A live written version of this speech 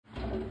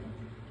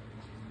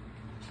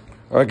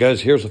All right,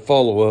 guys, here's a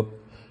follow-up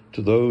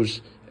to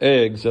those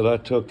eggs that I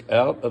took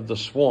out of the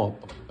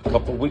swamp a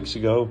couple weeks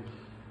ago.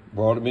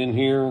 Brought them in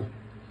here.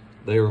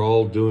 They are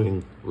all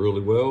doing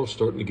really well,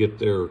 starting to get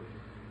their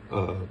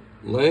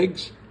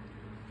legs.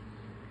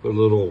 Put a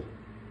little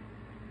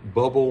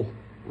bubble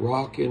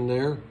rock in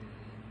there.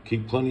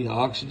 Keep plenty of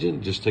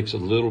oxygen. Just takes a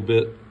little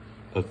bit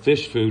of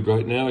fish food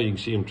right now. You can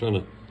see I'm trying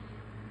to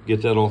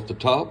get that off the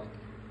top.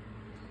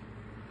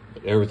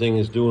 But everything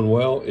is doing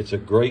well. It's a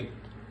great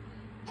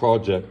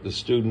project. The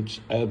students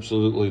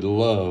absolutely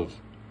love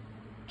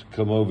to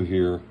come over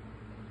here,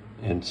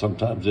 and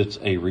sometimes it's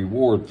a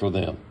reward for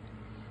them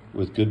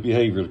with good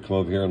behavior to come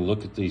over here and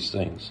look at these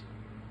things.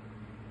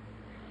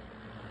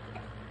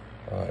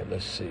 All right,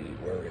 let's see.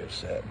 Where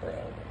is that brown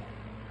one?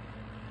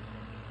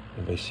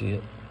 Anybody see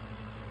it?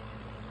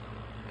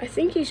 I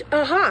think he's,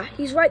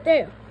 he's right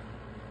there.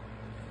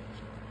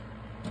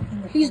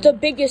 He's the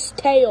biggest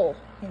tail.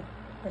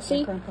 Yeah,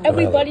 see,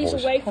 everybody's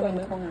away from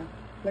him.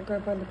 Let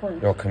Grandpa in the corner.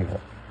 Y'all come here.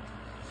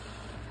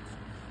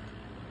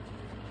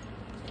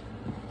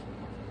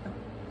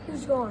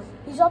 He's gone.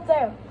 He's up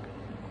there.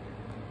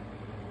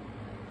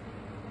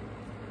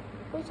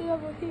 Where's he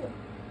over here?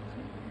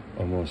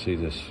 I'm gonna see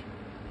this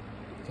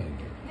thing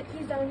here.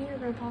 He's down here,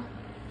 Grandpa.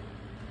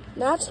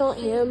 That's not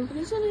him.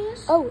 Yes, it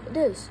is. Oh, it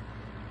is.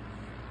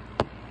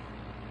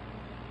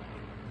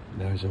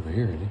 Now he's over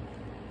here, isn't he?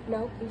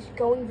 No, he's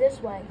going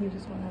this way. He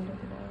just went under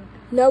the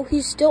log. No,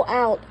 he's still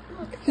out.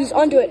 Look, he's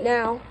under it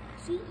now.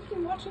 See, you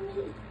can watch him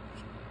eat.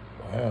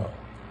 Wow.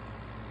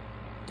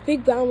 The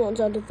big brown one's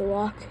under the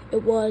rock.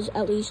 It was,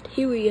 at least.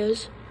 Here he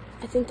is.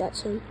 I think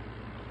that's him.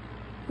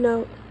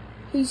 No,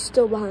 he's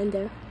still behind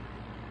there.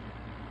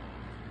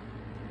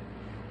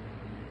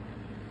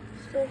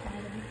 Still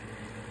hiding.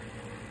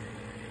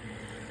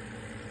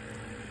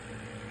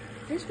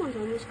 This one's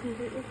almost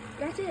completely.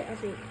 That's it, I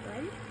think,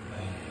 right?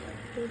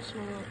 It's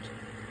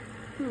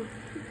not.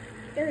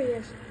 There he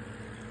is.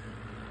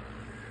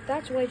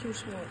 That's way too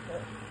small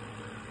for.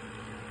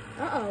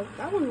 Uh-oh,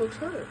 that one looks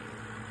hurt.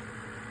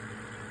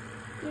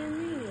 Yeah,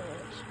 maybe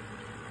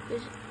it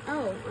is.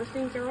 Oh, I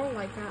think they're all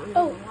like that when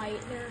they're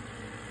white. They're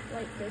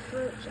like their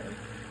throats are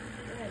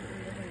red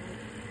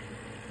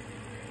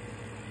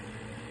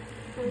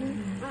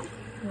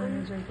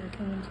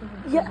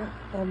and yeah.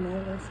 Oh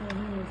no, that's not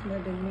him. It's my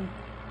big knee.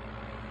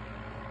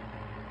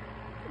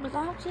 But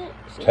that's it.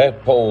 See?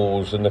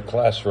 Tadpoles in the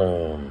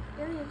classroom.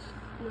 There he is.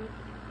 No.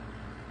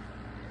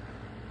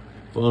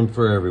 Fun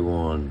for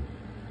everyone.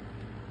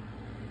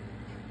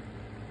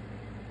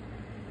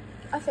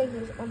 I think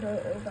he's under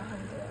or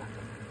behind the rock.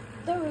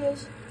 There he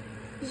is.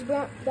 He's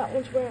brown. That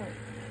one's brown,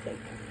 I think.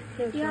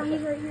 Yeah,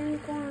 he's right here in the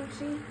corner.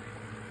 See?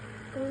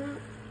 Going up.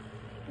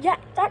 Yeah,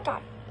 that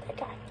guy. That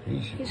guy.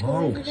 He's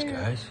going humongous,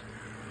 guys.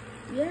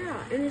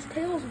 Yeah, and his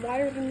tail's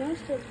wider than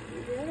most of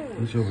the other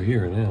ones. He's over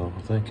here now.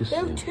 I think it's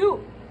There are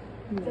two.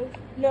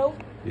 No.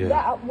 Yeah.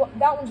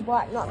 That one's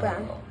black, not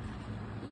brown. Wow.